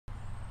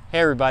Hey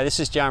everybody, this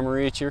is John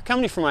Marucci. You're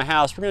coming from my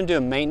house. We're going to do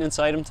a maintenance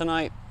item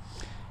tonight.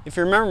 If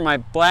you remember, my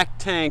black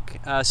tank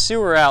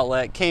sewer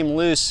outlet came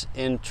loose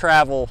in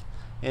travel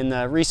in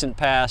the recent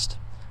past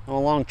on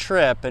a long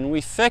trip, and we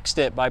fixed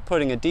it by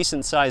putting a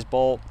decent sized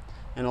bolt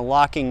and a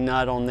locking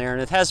nut on there,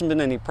 and it hasn't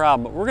been any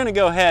problem. But we're going to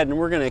go ahead and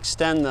we're going to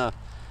extend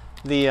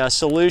the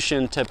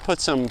solution to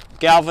put some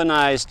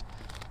galvanized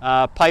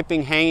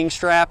piping hanging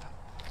strap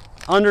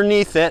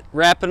underneath it,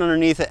 wrap it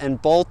underneath it,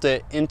 and bolt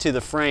it into the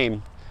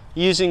frame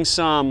using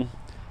some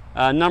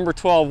number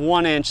 12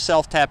 1-inch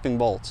self-tapping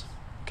bolts.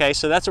 Okay,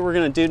 so that's what we're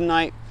going to do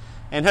tonight,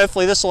 and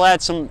hopefully this will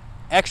add some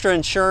extra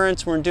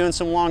insurance. We're doing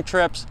some long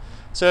trips,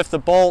 so if the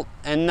bolt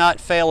and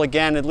nut fail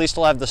again, at least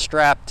we'll have the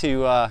strap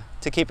to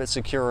keep it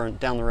secure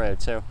down the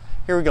road. So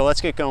here we go,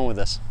 let's get going with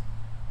this.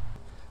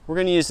 We're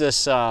going to use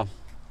this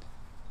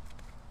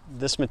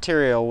this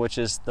material, which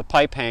is the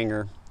pipe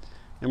hanger,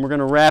 and we're going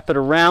to wrap it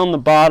around the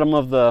bottom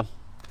of the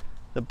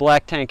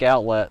black tank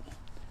outlet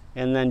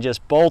and then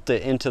just bolt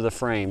it into the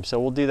frame. So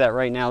we'll do that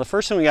right now. The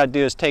first thing we got to do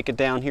is take it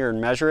down here and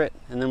measure it,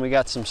 and then we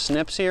got some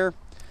snips here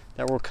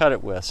that we'll cut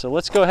it with. So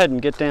let's go ahead and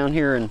get down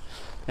here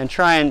and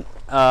try and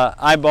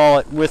eyeball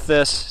it with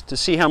this to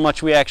see how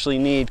much we actually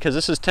need, because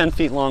this is 10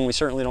 feet long. We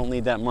certainly don't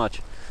need that much.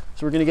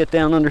 So we're going to get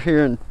down under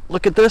here and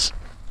look at this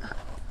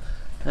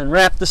and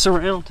wrap this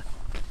around.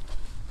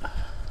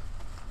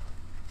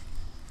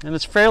 And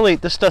it's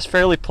this stuff's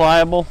fairly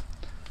pliable,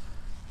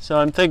 so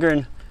I'm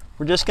figuring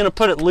we're just going to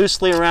put it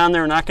loosely around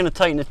there. We're not going to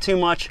tighten it too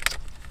much,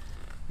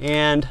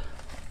 and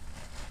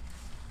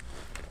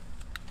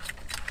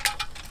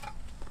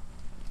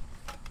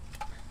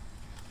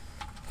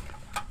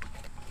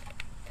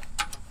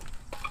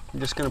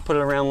I'm just going to put it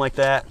around like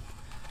that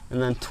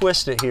and then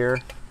twist it here.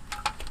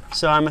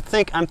 So I'm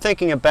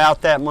thinking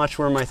about that much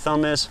where my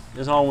thumb is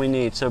all we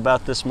need, so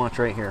about this much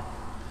right here.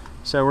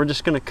 So we're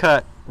just going to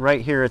cut right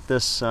here at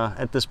this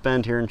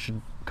bend here and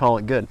should call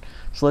it good.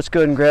 So let's go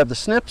ahead and grab the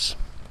snips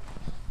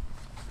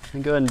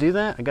and go ahead and do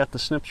that. I got the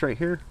snips right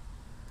here.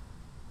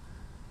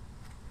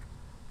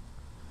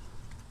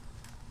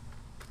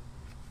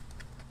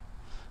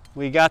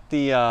 We got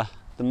the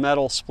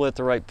metal split at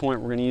the right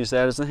point. We're going to use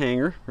that as the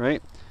hanger,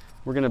 right?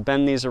 We're going to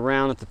bend these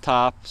around at the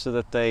top so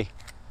that they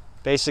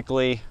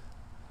basically,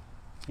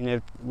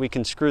 we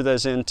can screw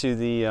those into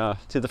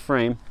to the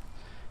frame.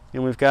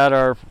 And we've got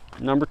our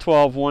number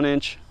 12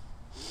 1-inch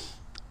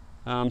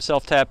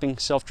self-tapping,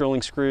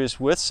 self-drilling screws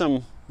with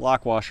some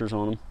lock washers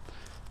on them,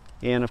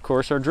 and of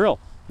course our drill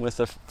with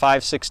a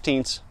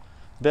 5/16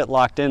 bit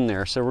locked in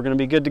there. So we're going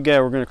to be good to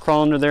go. We're going to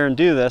crawl under there and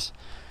do this.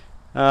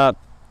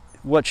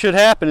 What should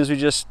happen is we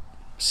just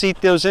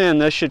seat those in.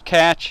 Those should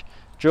catch,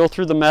 drill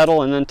through the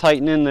metal, and then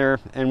tighten in there,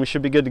 and we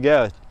should be good to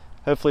go.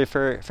 Hopefully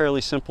a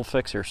fairly simple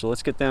fix here. So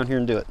let's get down here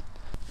and do it.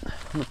 I'm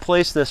going to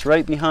place this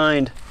right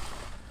behind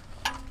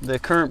the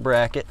current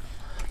bracket,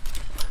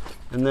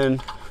 and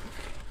then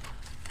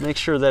make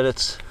sure that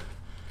it's,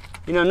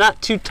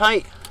 not too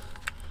tight,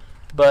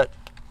 but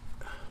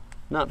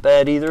not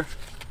bad either.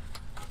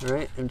 All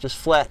right, and just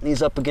flatten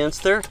these up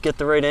against there, get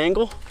the right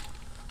angle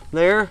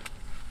there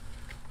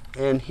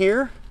and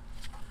here,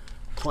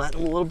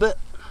 flatten them a little bit,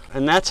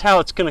 and that's how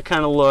it's going to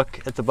kind of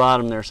look at the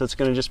bottom there. So it's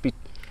going to just be,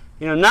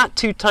 not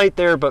too tight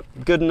there, but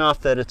good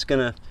enough that it's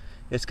going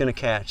to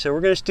catch. So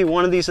we're going to just do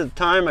one of these at a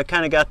time. I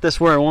kind of got this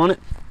where I want it.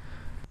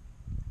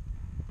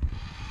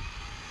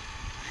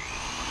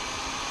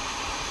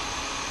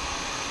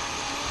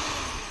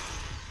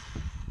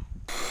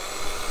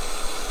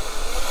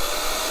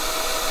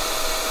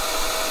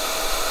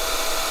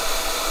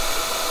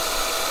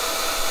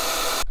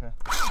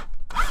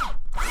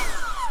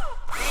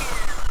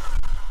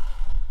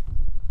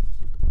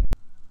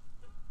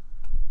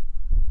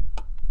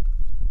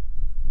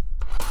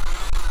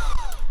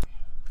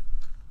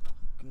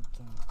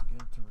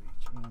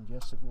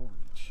 Yes, it will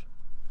reach.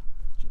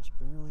 Just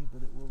barely,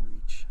 but it will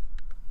reach.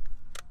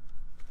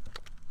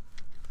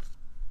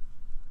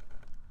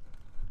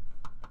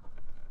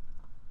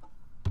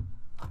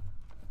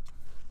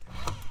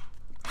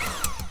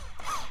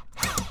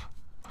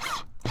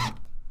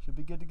 Should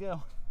be good to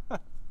go.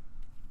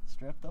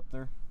 Strapped up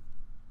there.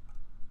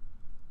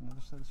 Another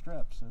set of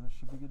straps, so that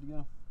should be good to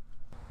go.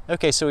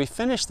 Okay, so we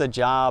finished the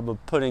job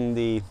of putting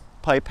the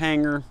pipe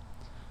hanger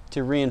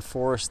to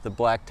reinforce the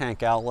black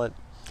tank outlet.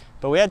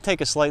 But we had to take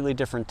a slightly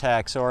different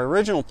tack. So our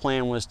original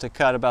plan was to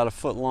cut about 1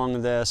 foot long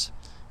of this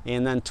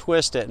and then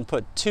twist it and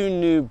put 2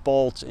 new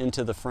bolts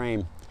into the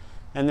frame.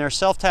 And they're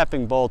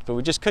self-tapping bolts, but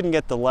we just couldn't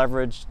get the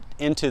leverage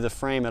into the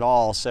frame at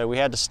all. So we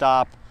had to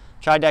stop,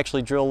 tried to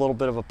actually drill a little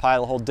bit of a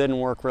pilot hole, didn't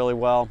work really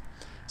well.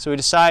 So we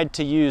decided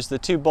to use the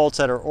 2 bolts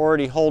that are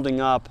already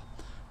holding up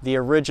the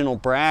original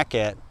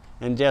bracket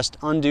and just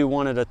undo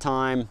one at a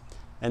time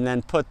and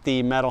then put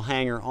the metal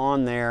hanger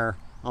on there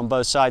on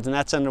both sides, and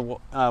that's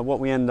what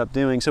we ended up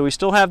doing. So we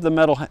still have the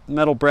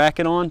metal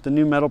bracket on, the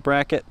new metal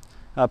bracket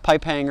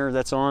pipe hanger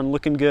that's on,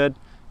 looking good.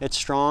 It's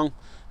strong.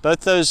 Both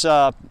those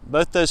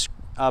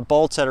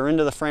bolts that are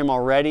into the frame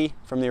already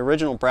from the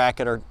original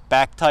bracket are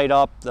back tight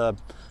up. The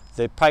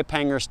pipe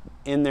hanger's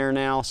in there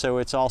now, so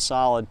it's all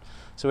solid.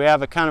 So we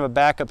have a kind of a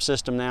backup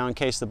system now in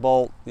case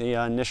the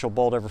initial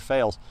bolt ever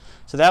fails.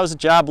 So that was the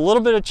job. A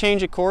little bit of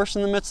change of course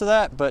in the midst of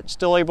that, but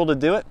still able to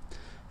do it.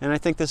 And I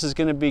think this is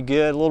going to be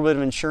good. A little bit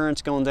of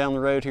insurance going down the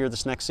road here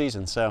this next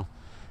season. So,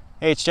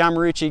 hey, it's John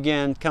Marucci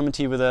again, coming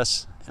to you with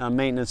this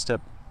maintenance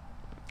tip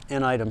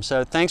and item.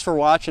 So thanks for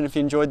watching. If you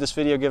enjoyed this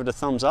video, give it a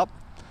thumbs up.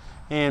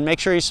 And make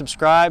sure you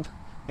subscribe.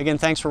 Again,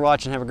 thanks for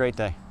watching. Have a great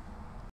day.